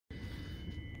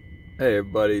Hey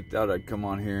everybody, thought I'd come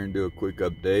on here and do a quick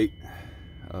update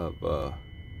of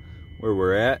where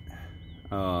we're at.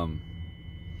 I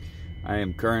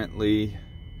am currently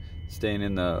staying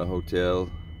in the hotel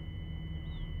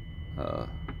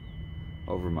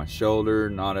over my shoulder,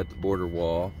 not at the border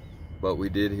wall, but we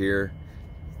did hear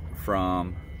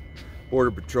from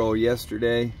Border Patrol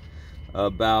yesterday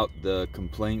about the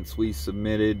complaints we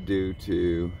submitted due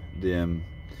to them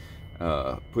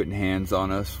putting hands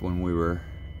on us when we were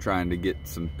trying to get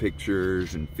some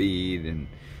pictures and feed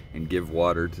and give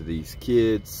water to these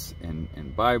kids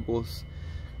and Bibles.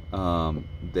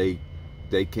 They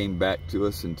came back to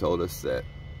us and told us that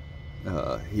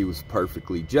he was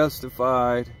perfectly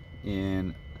justified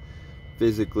in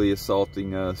physically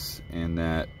assaulting us, and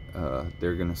that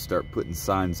they're gonna start putting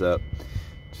signs up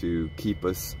to keep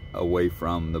us away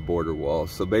from the border wall.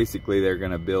 So basically they're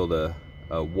gonna build a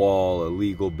wall, a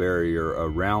legal barrier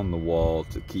around the wall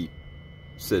to keep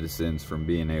citizens from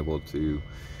being able to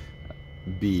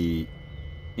be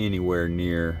anywhere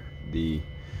near the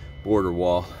border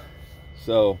wall.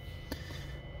 So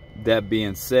that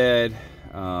being said,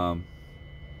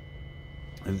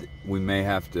 we may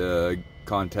have to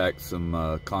contact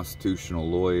some constitutional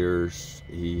lawyers.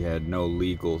 He had no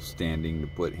legal standing to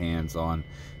put hands on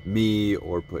me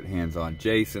or put hands on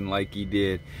Jason like he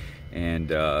did, and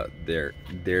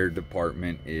their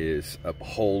department is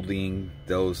upholding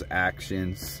those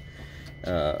actions.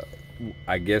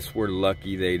 I guess we're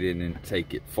lucky they didn't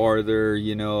take it farther,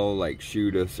 you know, like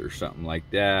shoot us or something like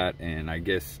that, and I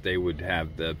guess they would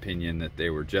have the opinion that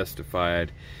they were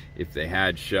justified if they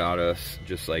had shot us,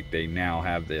 just like they now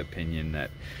have the opinion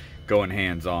that going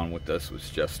hands-on with us was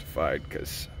justified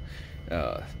because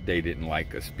they didn't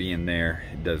like us being there.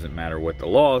 It doesn't matter what the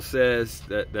law says.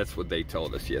 That's what they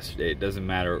told us yesterday. It doesn't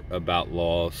matter about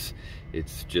laws.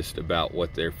 It's just about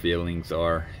what their feelings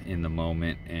are in the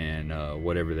moment, and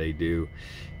whatever they do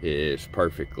is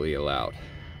perfectly allowed.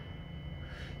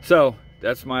 So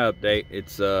that's my update.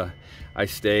 It's I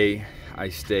stay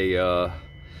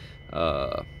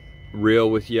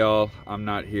real with y'all. I'm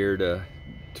not here to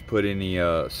put any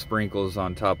sprinkles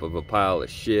on top of a pile of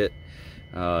shit.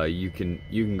 You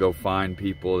can go find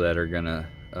people that are gonna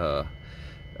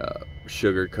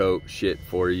sugarcoat shit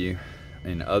for you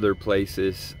in other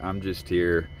places. I'm just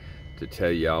here to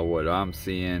tell y'all what I'm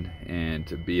seeing and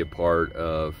to be a part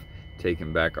of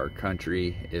taking back our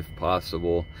country if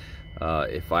possible.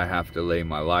 If I have to lay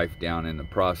my life down in the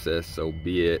process, so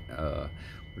be it.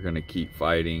 We're gonna keep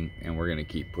fighting and we're gonna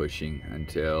keep pushing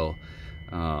until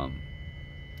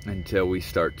we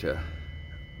start to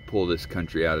pull this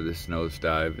country out of this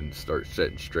nosedive and start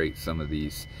setting straight some of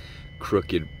these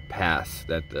crooked paths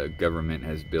that the government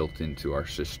has built into our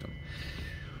system.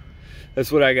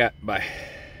 That's what I got. Bye.